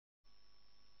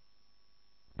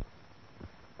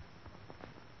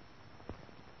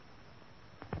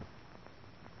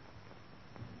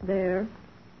there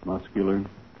muscular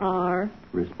are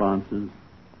responses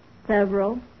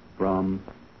several from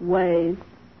ways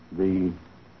the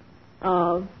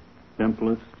of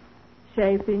simplest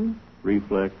shaping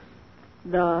reflex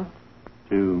the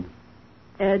to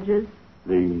edges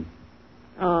the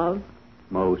of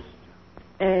most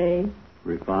a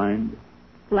refined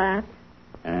flat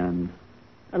and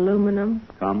aluminum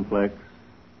complex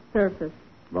surface.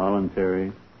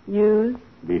 voluntary Use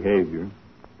behavior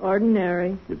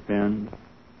ordinary depend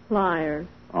pliers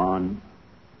on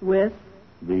with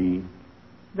the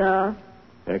the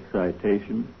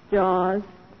excitation jaws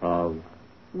of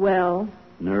well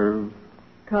nerve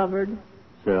covered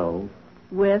cells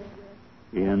with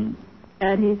in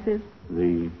adhesive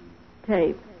the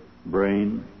tape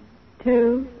brain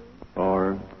to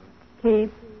or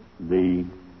keep the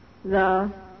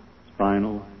the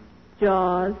spinal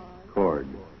jaws cord.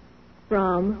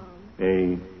 from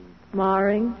A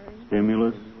marring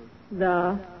stimulus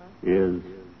the is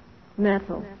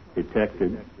metal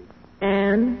detected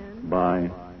and by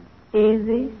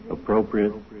easy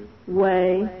appropriate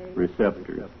way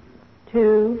receptors.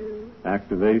 to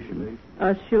Activation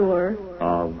assure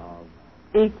of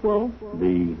equal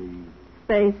the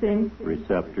spacing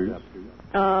receptors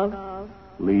of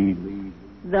leads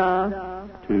the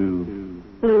to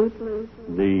flute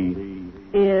the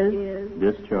is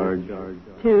discharge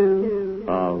to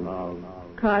of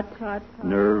cut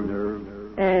nerve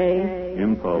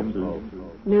impulses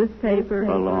newspaper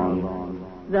along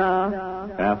the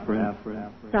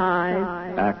afferent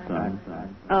side axon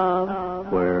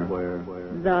of where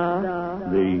the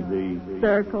the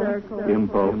circle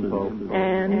impulses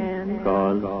and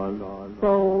cause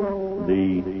fold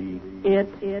the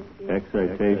it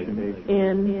excitation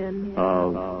in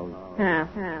of half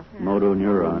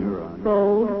motoneurons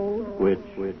fold which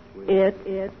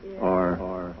it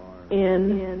are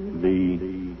in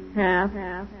the half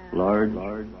large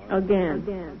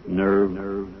again.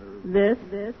 nerve This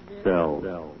cells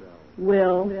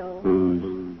will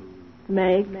whose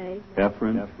make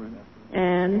efferent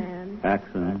and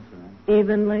axons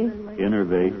evenly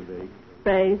innervate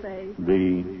space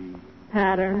the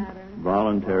pattern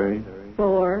voluntary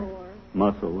for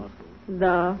muscles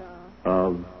the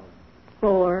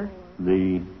for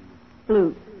the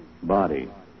flute. body.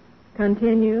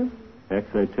 Continue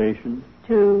Excitation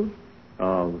to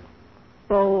of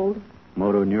fold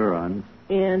motoneurons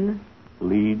in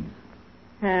leads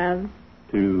have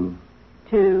to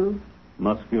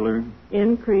muscular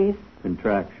increase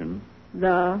contraction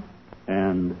the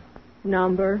and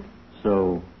number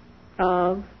so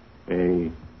of a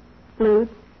flute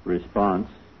response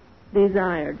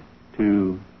desired.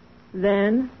 To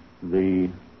Then the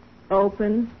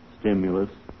open stimulus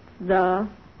the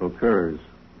occurs.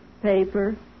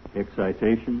 paper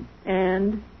Excitation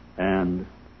and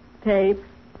tape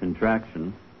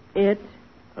contraction it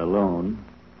alone,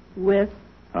 with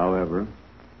however,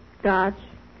 Scotch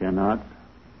cannot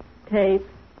tape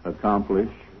accomplish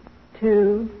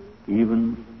to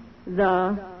even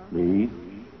the the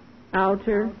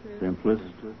outer simplest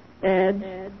edge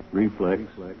reflex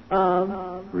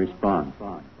of response.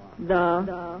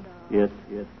 the It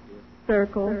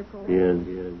circle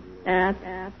is at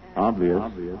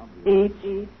obvious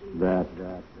each that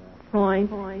point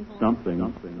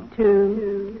something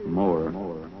to more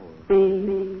be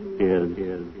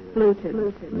is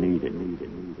fluted.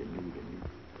 needed.